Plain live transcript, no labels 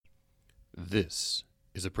This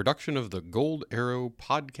is a production of the Gold Arrow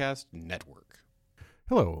Podcast Network.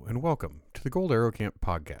 Hello, and welcome to the Gold Arrow Camp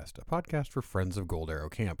Podcast, a podcast for friends of Gold Arrow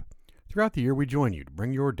Camp. Throughout the year, we join you to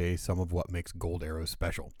bring your day some of what makes Gold Arrow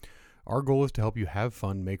special. Our goal is to help you have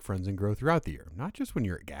fun, make friends, and grow throughout the year, not just when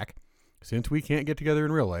you're at GAC. Since we can't get together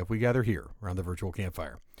in real life, we gather here around the virtual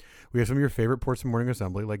campfire. We have some of your favorite Portsmouth Morning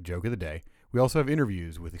Assembly, like Joke of the Day. We also have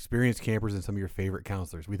interviews with experienced campers and some of your favorite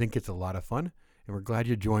counselors. We think it's a lot of fun, and we're glad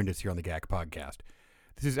you joined us here on the GAC Podcast.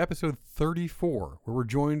 This is episode 34, where we're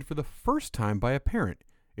joined for the first time by a parent.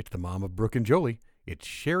 It's the mom of Brooke and Jolie. It's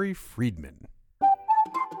Sherry Friedman.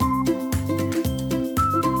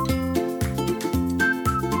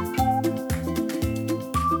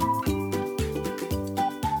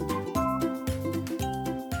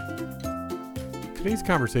 Today's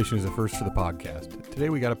conversation is a first for the podcast. Today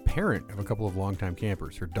we got a parent of a couple of longtime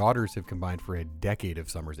campers. Her daughters have combined for a decade of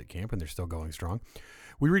summers at camp, and they're still going strong.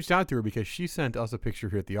 We reached out to her because she sent us a picture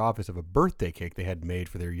here at the office of a birthday cake they had made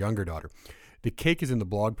for their younger daughter. The cake is in the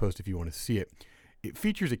blog post if you want to see it. It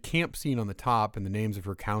features a camp scene on the top and the names of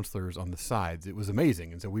her counselors on the sides. It was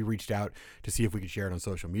amazing, and so we reached out to see if we could share it on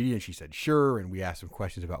social media, and she said sure, and we asked some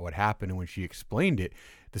questions about what happened, and when she explained it,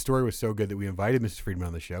 the story was so good that we invited Mrs. Friedman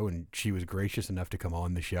on the show, and she was gracious enough to come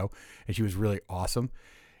on the show, and she was really awesome.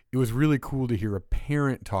 It was really cool to hear a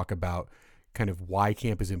parent talk about kind of why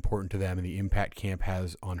camp is important to them and the impact camp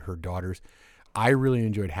has on her daughters. I really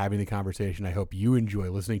enjoyed having the conversation. I hope you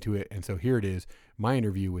enjoy listening to it. And so here it is, my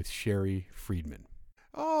interview with Sherry Friedman.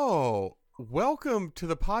 Oh, welcome to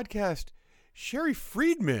the podcast, Sherry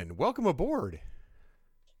Friedman. Welcome aboard.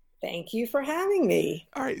 Thank you for having me.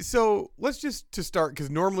 All right, so let's just to start, because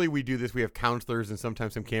normally we do this, we have counselors and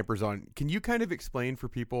sometimes some campers on. Can you kind of explain for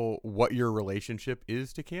people what your relationship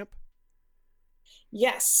is to camp?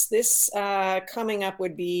 Yes, this coming up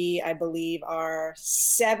would be, I believe, our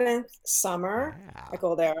 7th summer at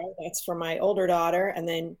Gold Arrow. That's for my older daughter. And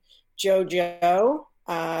then JoJo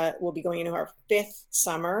will be going into her 5th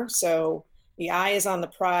summer. So the eye is on the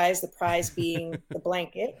prize being the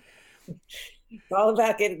blanket. It's all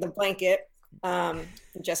about getting the blanket.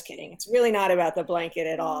 Just kidding. It's really not about the blanket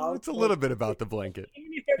at all. It's a little bit about the blanket.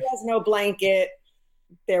 Even if there was no blanket,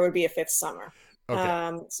 there would be a 5th summer.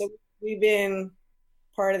 Okay. So we've been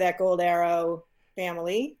part of that Gold Arrow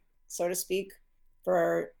family, so to speak,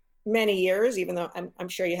 for many years, even though I'm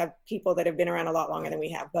sure you have people that have been around a lot longer than we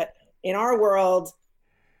have. But in our world,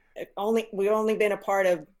 we've only been a part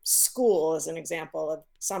of school as an example of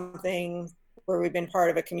something where we've been part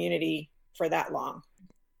of a community for that long.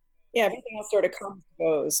 Yeah, everything else sort of comes and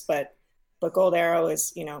goes, but Gold Arrow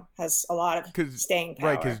is, has a lot of staying power.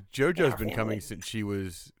 Right, because JoJo's been coming since she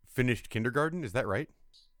was finished kindergarten. Is that right?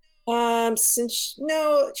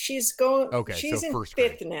 She's going. Okay, she's so in first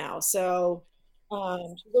 5th grade now, so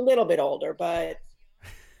she's a little bit older, but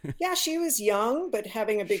yeah, she was young, but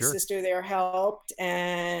having a big Sure. sister there helped.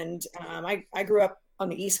 And I grew up on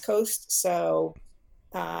the East Coast, so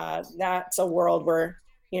that's a world where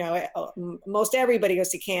most everybody goes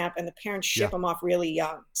to camp, and the parents ship them off really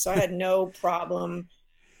young. So I had no problem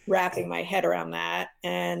wrapping my head around that,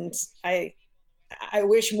 and I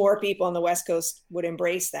wish more people on the West Coast would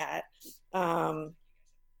embrace that.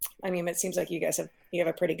 It seems like you have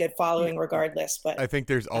a pretty good following regardless, but I think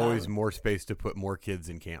there's always more space to put more kids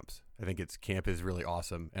in camps. I think camp is really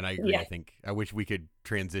awesome. And I agree. Yeah. I wish we could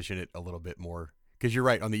transition it a little bit more, because you're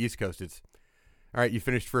right. On the East Coast, it's all right. You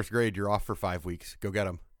finished 1st grade. You're off for 5 weeks. Go get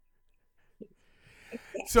them.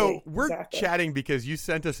 So we're chatting because you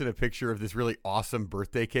sent us in a picture of this really awesome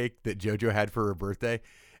birthday cake that JoJo had for her birthday.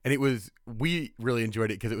 And we really enjoyed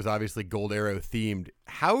it because it was obviously Gold Arrow themed.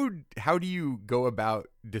 How do you go about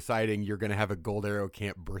deciding you're going to have a Gold Arrow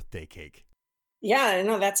camp birthday cake? Yeah,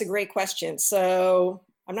 no, that's a great question. So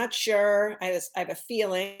I'm not sure. I have a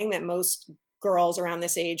feeling that most girls around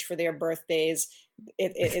this age for their birthdays,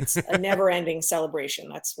 it's a never ending celebration.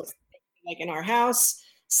 That's what like in our house.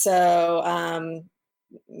 So,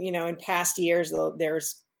 in past years,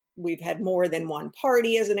 we've had more than one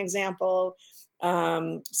party as an example.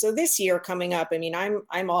 So this year coming up,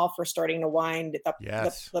 I'm all for starting to wind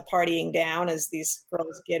the partying down as these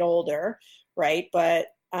girls get older, right? But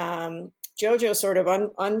JoJo sort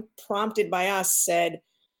of unprompted by us said,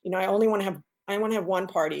 I want to have one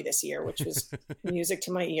party this year, which was music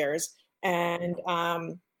to my ears, and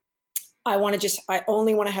I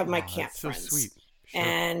only want to have my camp friends. So sweet. Sure.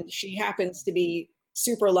 And she happens to be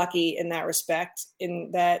super lucky in that respect, in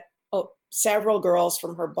that several girls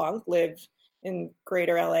from her bunk live in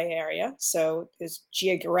greater LA area. So is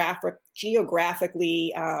geographically,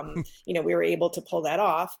 we were able to pull that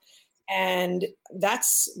off. And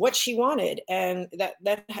that's what she wanted. And that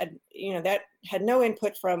had no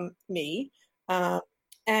input from me.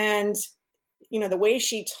 And, the way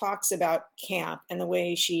she talks about camp and the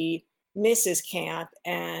way she misses camp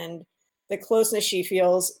and the closeness she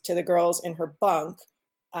feels to the girls in her bunk,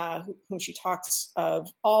 whom she talks of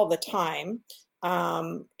all the time,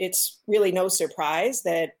 it's really no surprise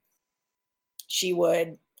that she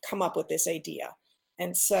would come up with this idea.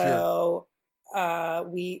 And so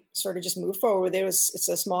we sort of just moved forward. It's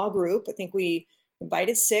a small group. I think we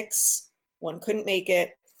invited 6. One couldn't make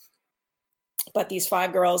it, but these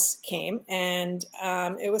 5 girls came, and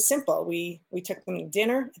it was simple. We took them to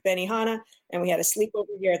dinner at Benihana, and we had a sleepover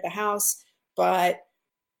here at the house. But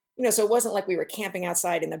so it wasn't like we were camping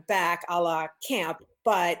outside in the back, a la camp.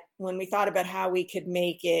 But when we thought about how we could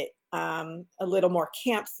make it a little more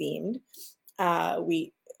camp themed,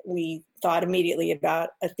 we thought immediately about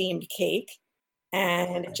a themed cake.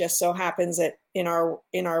 And it just so happens that in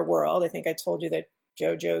our world, I think I told you that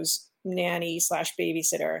JoJo's nanny /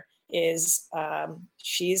 babysitter is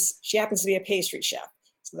she happens to be a pastry chef.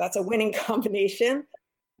 So that's a winning combination.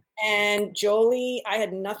 And Jolie, I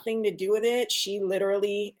had nothing to do with it. She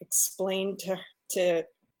literally explained to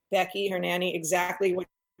Becky, her nanny, exactly what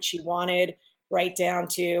she wanted, right down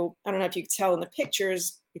to, I don't know if you could tell in the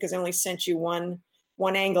pictures because I only sent you one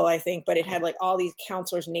angle, I think, but it had like all these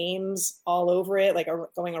counselors' names all over it, like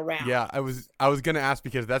going around. Yeah, I was going to ask,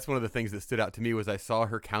 because that's one of the things that stood out to me was I saw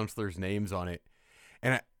her counselors' names on it.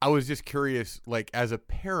 And I was just curious, like, as a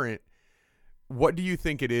parent, what do you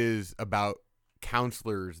think it is about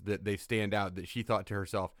counselors that they stand out, that she thought to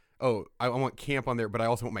herself, oh, I want camp on there, but I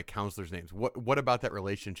also want my counselors' names? What about that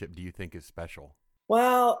relationship do you think is special?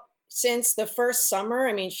 Well, since the first summer,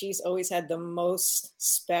 I mean, she's always had the most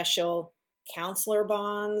special counselor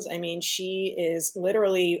bonds. I mean, she is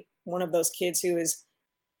literally one of those kids who is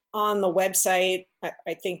on the website.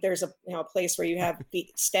 I think there's a place where you have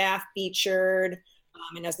staff featured.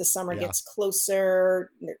 And as the summer gets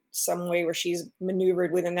closer, some way where she's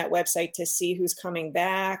maneuvered within that website to see who's coming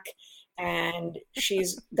back. And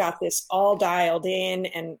she's got this all dialed in,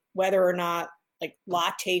 and whether or not, like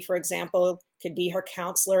Latte, for example, could be her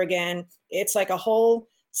counselor again. It's like a whole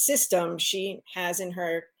system she has in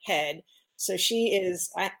her head. So she is,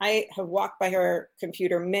 I have walked by her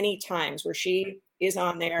computer many times where she is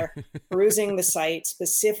on there perusing the site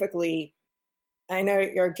specifically. I know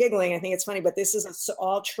you're giggling. I think it's funny, but this is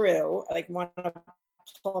all true. Like, want to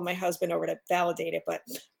pull my husband over to validate it, but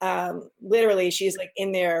literally she's like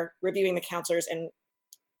in there reviewing the counselors, and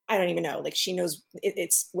I don't even know, like she knows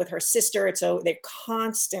it's with her sister. So they're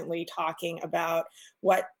constantly talking about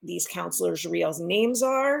what these counselors' real names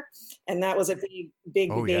are. And that was a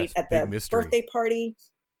big debate at the birthday party.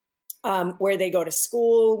 Where they go to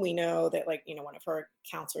school. We know that, like, one of her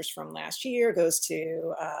counselors from last year goes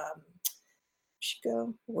to she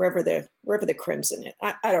go wherever the Crimson is.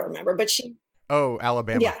 I don't remember, but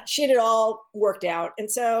Alabama. Yeah, she had it all worked out. And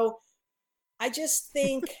so I just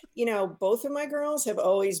think, both of my girls they've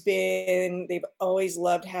always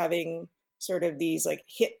loved having sort of these like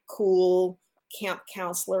hip, cool camp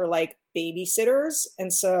counselor like babysitters.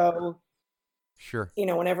 And so, sure,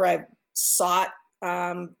 whenever I've sought,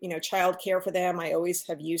 childcare for them, I always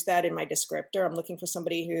have used that in my descriptor. I'm looking for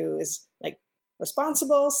somebody who is like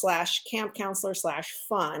responsible / camp counselor /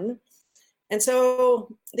 fun. And so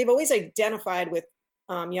they've always identified with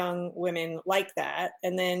young women like that.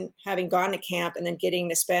 And then having gone to camp and then getting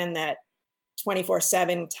to spend that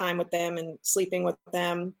 24/7 time with them and sleeping with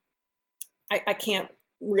them, I can't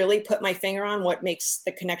really put my finger on what makes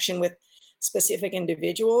the connection with specific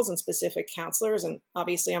individuals and specific counselors. And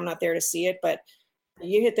obviously I'm not there to see it, but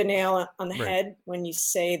you hit the nail on the head when you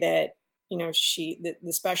say that,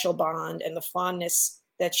 the special bond and the fondness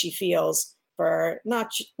that she feels for not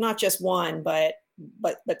just one, but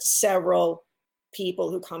several people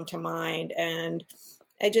who come to mind. And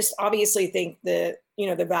I just obviously think the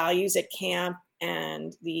values at camp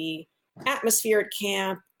and the atmosphere at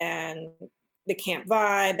camp and the camp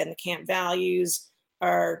vibe and the camp values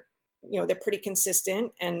are, they're pretty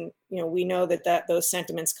consistent. And, we know that those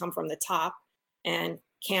sentiments come from the top, and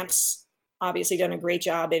camp's obviously done a great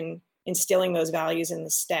job in instilling those values in the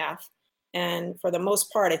staff. And for the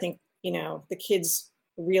most part, I think, the kids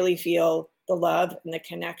really feel the love and the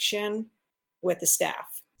connection with the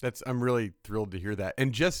staff. I'm really thrilled to hear that.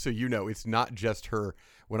 And just so you know, it's not just her.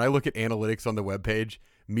 When I look at analytics on the webpage,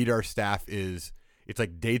 Meet Our Staff it's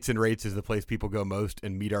like dates and rates is the place people go most,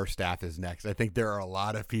 and Meet Our Staff is next. I think there are a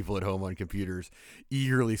lot of people at home on computers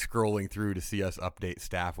eagerly scrolling through to see us update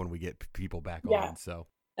staff when we get people back on. So,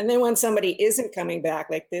 and then when somebody isn't coming back,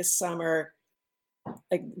 like this summer,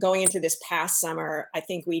 like going into this past summer, I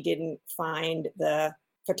think we didn't find the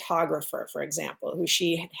photographer, for example, who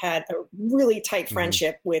she had a really tight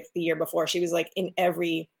friendship with the year before. She was like in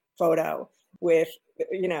every photo with,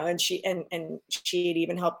 and she had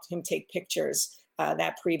even helped him take pictures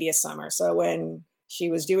that previous summer. So when she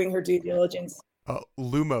was doing her due diligence,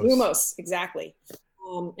 Lumos, exactly.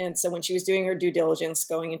 And so when she was doing her due diligence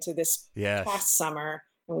going into this yes, past summer,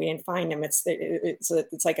 and we didn't find him, it's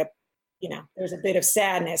like a, there's a bit of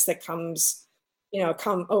sadness that comes,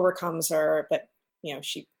 overcomes her, but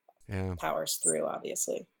she powers through,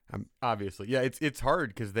 obviously. Obviously. Yeah. It's hard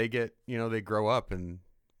because they get, they grow up, and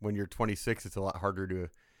when you're 26, it's a lot harder to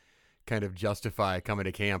kind of justify coming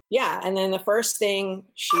to camp. Yeah. And then the first thing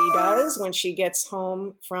she does when she gets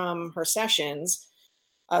home from her sessions,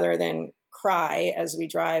 other than cry as we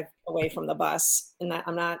drive away from the bus, and that,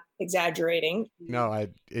 I'm not exaggerating. No, I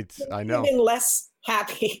know. I've been less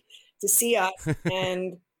happy to see us.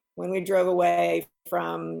 And when we drove away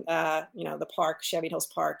from, the park, Chevy Hills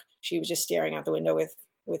Park, she was just staring out the window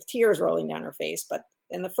with tears rolling down her face.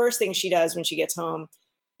 And the first thing she does when she gets home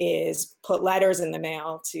is put letters in the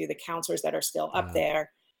mail to the counselors that are still up there.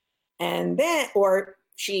 And then, or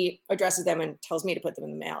she addresses them and tells me to put them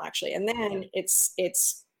in the mail, actually. And then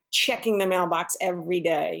it's checking the mailbox every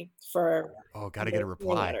day for got to get a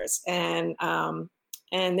reply. Letters. And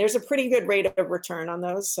there's a pretty good rate of return on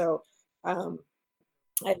those. So I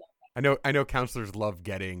know counselors love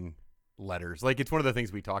getting letters. Like, it's one of the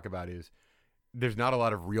things we talk about is there's not a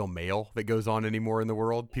lot of real mail that goes on anymore in the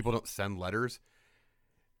world. People don't send letters,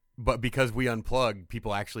 but because we unplug,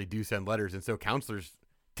 people actually do send letters. And so counselors,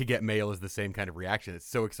 to get mail is the same kind of reaction. It's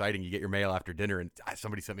so exciting. You get your mail after dinner and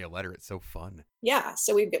somebody sent me a letter. It's so fun. Yeah.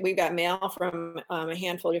 So we've got mail from a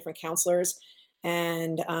handful of different counselors.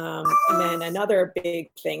 And then another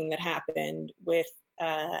big thing that happened with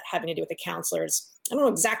having to do with the counselors, I don't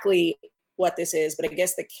know exactly what this is, but I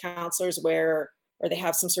guess the counselors they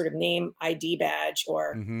have some sort of name ID badge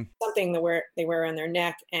or something that they wear on their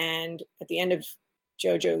neck. And at the end of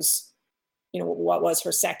JoJo's, what was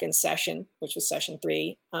her second session, which was session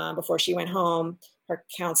 3, before she went home, her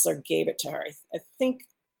counselor gave it to her. I think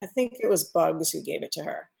it was Bugs who gave it to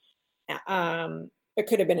her. It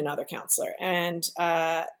could have been another counselor, and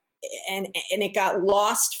it got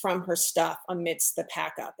lost from her stuff amidst the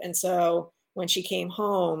pack up. And so when she came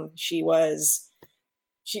home, she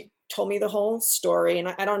told me the whole story, and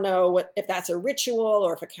I don't know if that's a ritual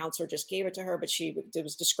or if a counselor just gave it to her, but she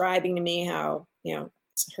was describing to me how,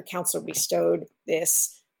 her counselor bestowed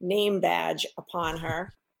this name badge upon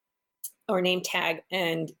her, or name tag,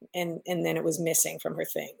 and then it was missing from her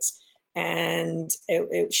things. And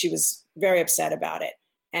she was very upset about it.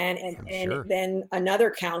 And sure. Then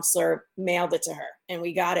another counselor mailed it to her, and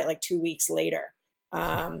we got it like 2 weeks later.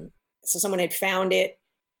 So someone had found it,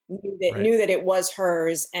 knew that it was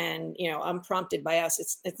hers, and unprompted by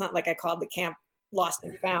us. It's not like I called the camp lost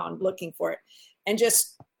and found looking for it, and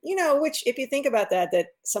just which, if you think about that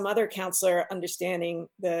some other counselor understanding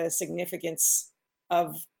the significance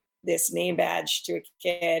of this name badge to a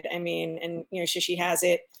kid. I mean, and she has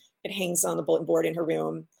it. It hangs on the bulletin board in her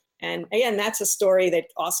room. And again, that's a story that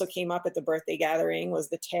also came up at the birthday gathering, was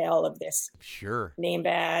the tale of this name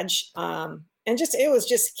badge. And it was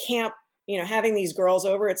just camp, having these girls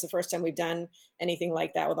over. It's the first time we've done anything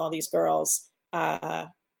like that with all these girls.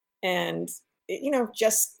 And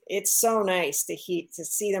it's so nice to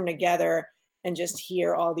see them together and just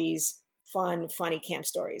hear all these funny camp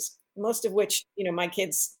stories, most of which, my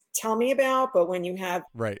kids tell me about, but when you have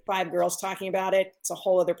 5 girls talking about it, it's a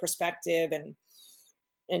whole other perspective, and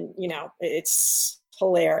it's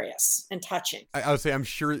hilarious and touching. I would say, I'm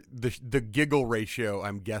sure the giggle ratio,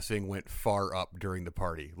 I'm guessing, went far up during the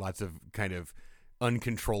party. Lots of kind of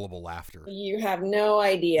uncontrollable laughter. You have no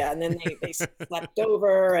idea. And then they slept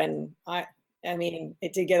over, and I mean,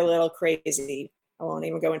 it did get a little crazy. I won't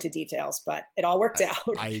even go into details, but it all worked out.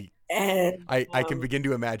 I can begin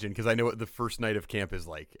to imagine, because I know what the first night of camp is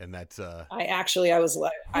like, and that's I was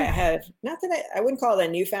like, I have, not that I wouldn't call it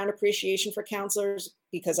a newfound appreciation for counselors,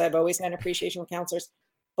 because I've always had an appreciation for counselors,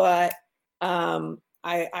 but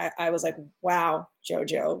I was like, wow,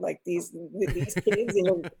 JoJo, like these kids in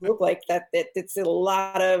a group like that, it's a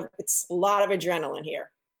lot of adrenaline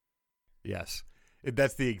here. Yes,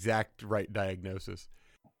 that's the exact right diagnosis.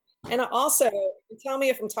 And also, tell me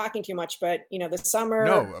if I'm talking too much, but the summer.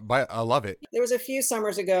 No, I love it. There was a few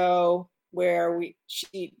summers ago where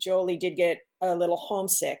Jolie did get a little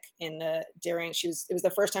homesick it was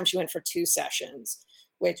the first time she went for 2 sessions,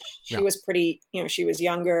 which she was pretty, she was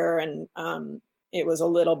younger, and it was a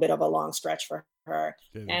little bit of a long stretch for her.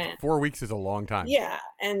 And 4 weeks is a long time. yeah,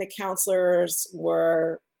 and the counselors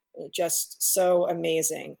were just so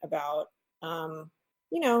amazing about,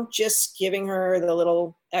 just giving her the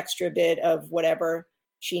little extra bit of whatever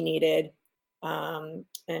she needed.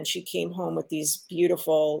 And she came home with these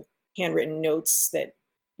beautiful handwritten notes that,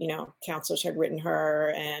 counselors had written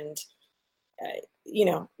her. And,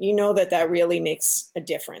 that really makes a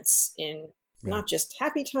difference in not just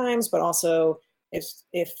happy times, but also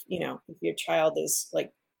if your child is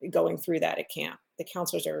like going through that at camp, the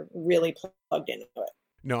counselors are really plugged into it.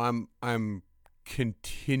 No, I'm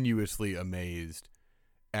continuously amazed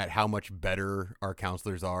at how much better our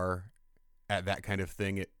counselors are at that kind of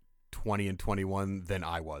thing at 20 and 21 than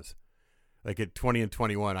I was. Like at 20 and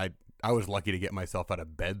 21, I was lucky to get myself out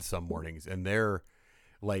of bed some mornings, and they're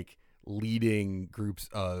like leading groups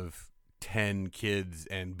of 10 kids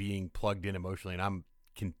and being plugged in emotionally, and I'm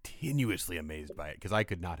continuously amazed by it because I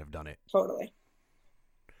could not have done it. Totally.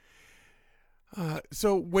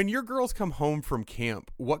 So when your girls come home from camp,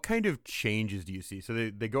 what kind of changes do you see? So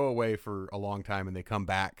they go away for a long time and they come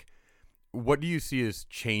back. What do you see as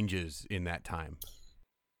changes in that time?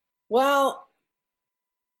 Well,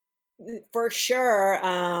 for sure.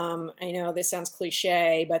 I know this sounds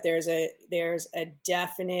cliche, but there's a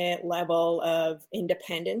definite level of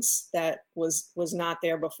independence that was not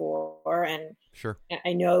there before. And Sure.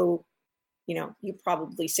 I know, you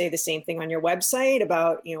probably say the same thing on your website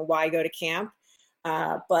about, why go to camp.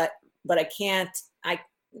 But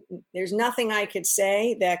there's nothing I could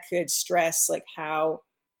say that could stress like how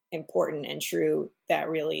important and true that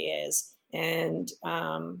really is. And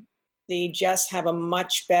they just have a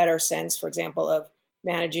much better sense, for example, of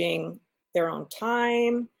managing their own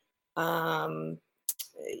time. I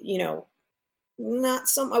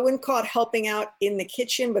wouldn't call it helping out in the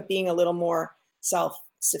kitchen, but being a little more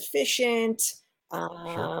self-sufficient.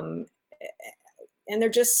 Sure. And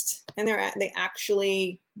they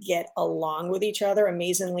actually get along with each other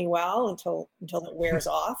amazingly well until it wears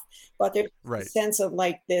off. But there's Right. a sense of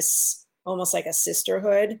like this, almost like a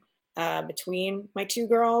sisterhood between my two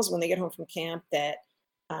girls when they get home from camp that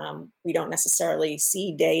we don't necessarily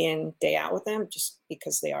see day in, day out with them just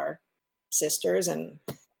because they are sisters. And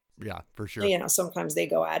yeah, for sure. sometimes they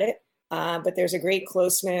go at it. But there's a great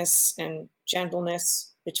closeness and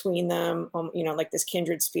gentleness between them, like this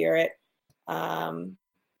kindred spirit. But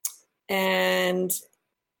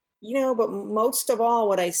most of all,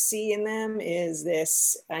 what I see in them is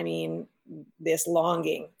this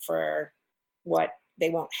longing for what they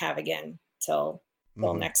won't have again till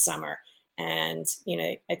next summer. And,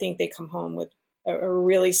 I think they come home with a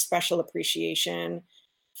really special appreciation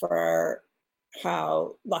for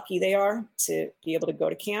how lucky they are to be able to go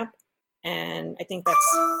to camp. And I think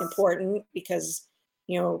that's important because,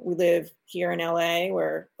 we live here in LA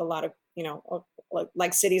where a lot of,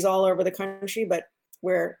 like cities all over the country, but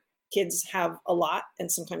where kids have a lot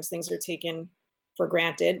and sometimes things are taken for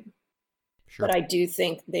granted. Sure. But I do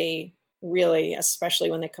think they really,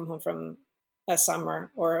 especially when they come home from a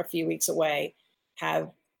summer or a few weeks away,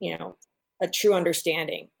 have, a true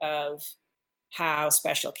understanding of how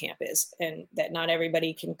special camp is and that not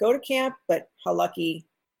everybody can go to camp, but how lucky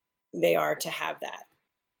they are to have that.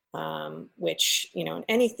 Which,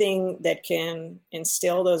 anything that can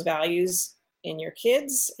instill those values in your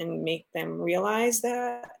kids and make them realize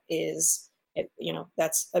that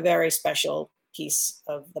that's a very special piece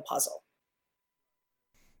of the puzzle.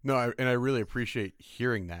 No, and I really appreciate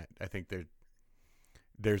hearing that. I think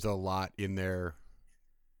there's a lot in there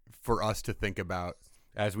for us to think about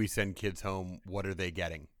as we send kids home. What are they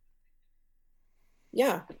getting?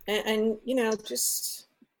 Yeah. And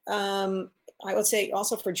I would say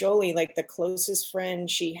also for Jolie, like the closest friend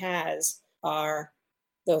she has are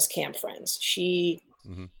those camp friends. She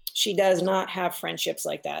does not have friendships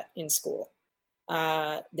like that in school.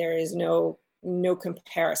 There is no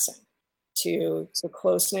comparison to the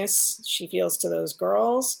closeness she feels to those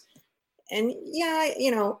girls. And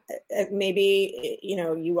maybe,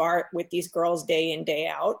 you are with these girls day in, day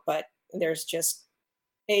out, but there's just,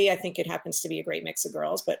 I think it happens to be a great mix of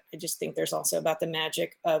girls, but I just think there's also about the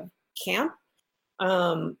magic of camp.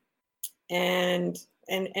 And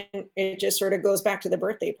it just sort of goes back to the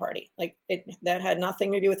birthday party. Like that had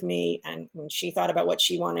nothing to do with me. And when she thought about what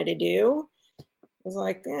she wanted to do, it was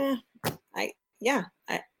like,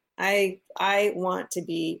 I want to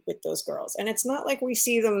be with those girls. And it's not like we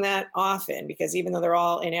see them that often because even though they're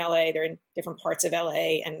all in LA, they're in different parts of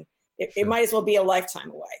LA and it might as well be a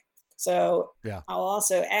lifetime away. So yeah. I'll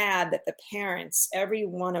also add that the parents, every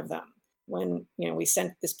one of them, when, we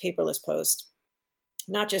sent this paperless post,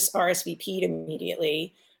 not just RSVP'd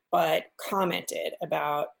immediately, but commented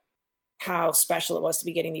about how special it was to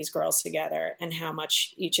be getting these girls together and how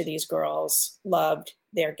much each of these girls loved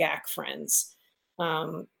their GAC friends.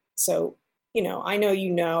 So, I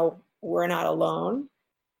know we're not alone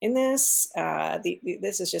in this.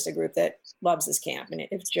 This is just a group that loves this camp. And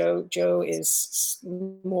if Joe is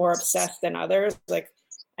more obsessed than others, like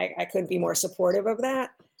I couldn't be more supportive of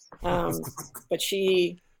that. But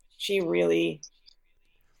she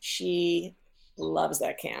loves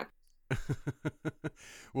that camp.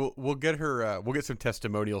 We'll get her. We'll get some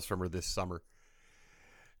testimonials from her this summer.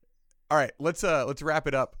 All right, let's wrap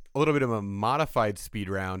it up. A little bit of a modified speed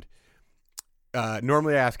round.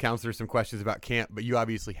 Normally, I ask counselors some questions about camp, but you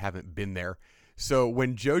obviously haven't been there. So,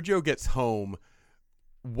 when JoJo gets home,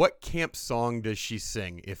 what camp song does she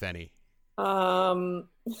sing, if any? Oh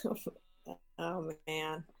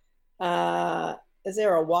man, is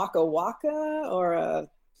there a Waka Waka or a?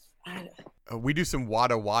 We do some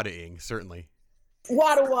Wada Wada-ing, certainly.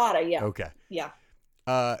 Wada Wada, yeah. Okay. Yeah.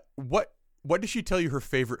 What does she tell you her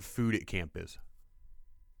favorite food at camp is?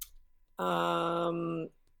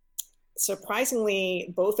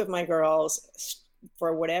 Surprisingly, both of my girls,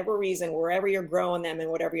 for whatever reason, wherever you're growing them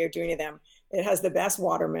and whatever you're doing to them, it has the best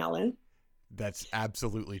watermelon. That's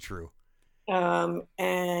absolutely true.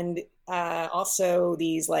 And also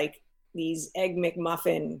these Egg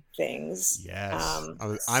McMuffin things. Yes.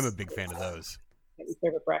 I'm a big fan of those. My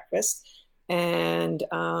favorite breakfast. And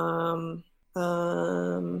hot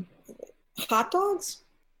dogs.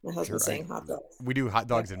 My husband's saying hot dogs. We do hot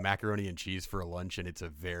dogs and macaroni and cheese for a lunch, and it's a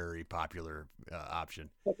very popular option.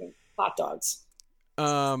 Hot dogs.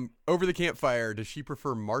 Over the campfire, does she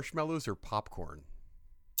prefer marshmallows or popcorn?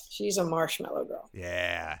 She's a marshmallow girl.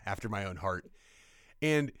 Yeah, after my own heart.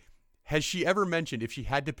 And has she ever mentioned if she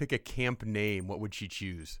had to pick a camp name, what would she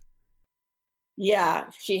choose? Yeah,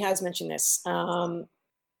 she has mentioned this.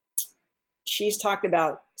 She's talked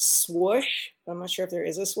about swoosh. I'm not sure if there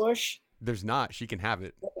is a swoosh. There's not. She can have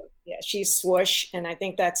it. Yeah, she's swoosh, and I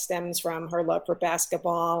think that stems from her love for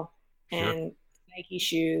basketball and Nike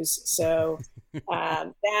shoes. So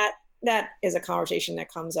that is a conversation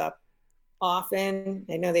that comes up often.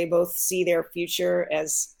 I know they both see their future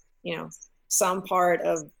as, some part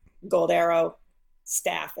of Gold Arrow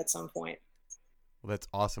staff at some point. Well, that's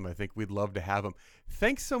awesome. I think we'd love to have them.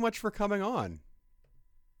 Thanks so much for coming on.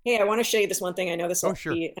 Hey, I want to show you this one thing. I know this will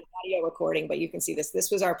sure. be an audio recording, but you can see this. This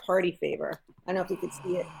was our party favor. I don't know if you could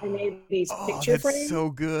see it. I made these picture frames. That's so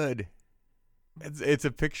good. It's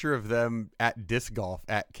a picture of them at disc golf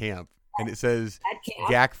at camp, and it says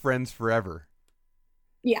GAC Friends Forever.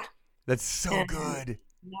 Yeah. That's so good.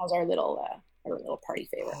 That was our little party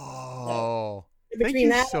favor. Oh, so, thank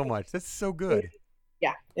you so much. That's so good.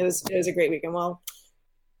 Yeah, it was a great weekend. Well,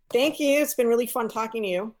 thank you. It's been really fun talking to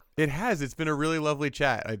you. It has. It's been a really lovely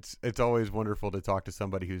chat. It's always wonderful to talk to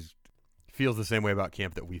somebody who feels the same way about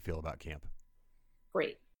camp that we feel about camp.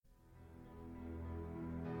 Great.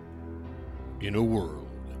 In a world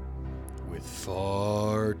with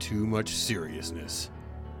far too much seriousness,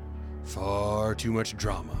 far too much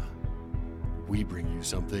drama, we bring you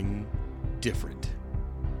something different.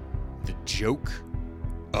 The joke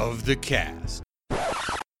of the cast.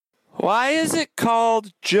 Why is it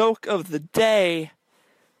called Joke of the Day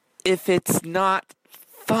if it's not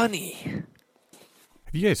funny?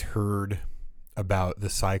 Have you guys heard about the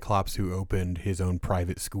Cyclops who opened his own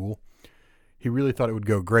private school? He really thought it would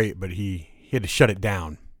go great, but he had to shut it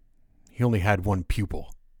down. He only had one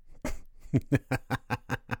pupil.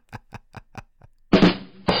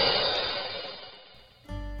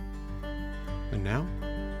 And now,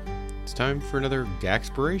 it's time for another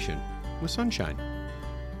Gaxpiration with Sunshine.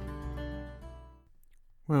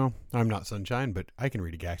 Well, I'm not Sunshine, but I can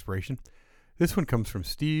read a Gaxpiration. This one comes from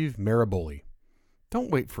Steve Maraboli. Don't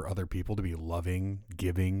wait for other people to be loving,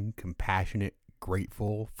 giving, compassionate,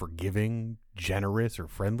 grateful, forgiving, generous, or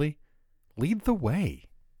friendly. Lead the way.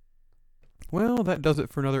 Well, that does it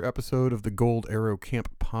for another episode of the Gold Arrow Camp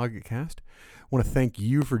Podcast. I want to thank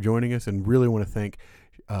you for joining us, and really want to thank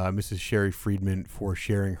Mrs. Sherry Friedman for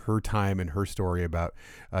sharing her time and her story about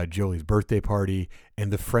Jolie's birthday party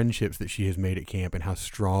and the friendships that she has made at camp and how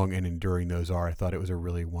strong and enduring those are. I thought it was a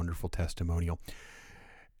really wonderful testimonial.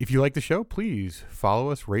 If you like the show, please follow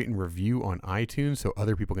us, rate, and review on iTunes so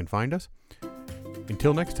other people can find us.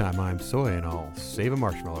 Until next time, I'm Soy, and I'll save a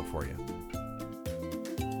marshmallow for you.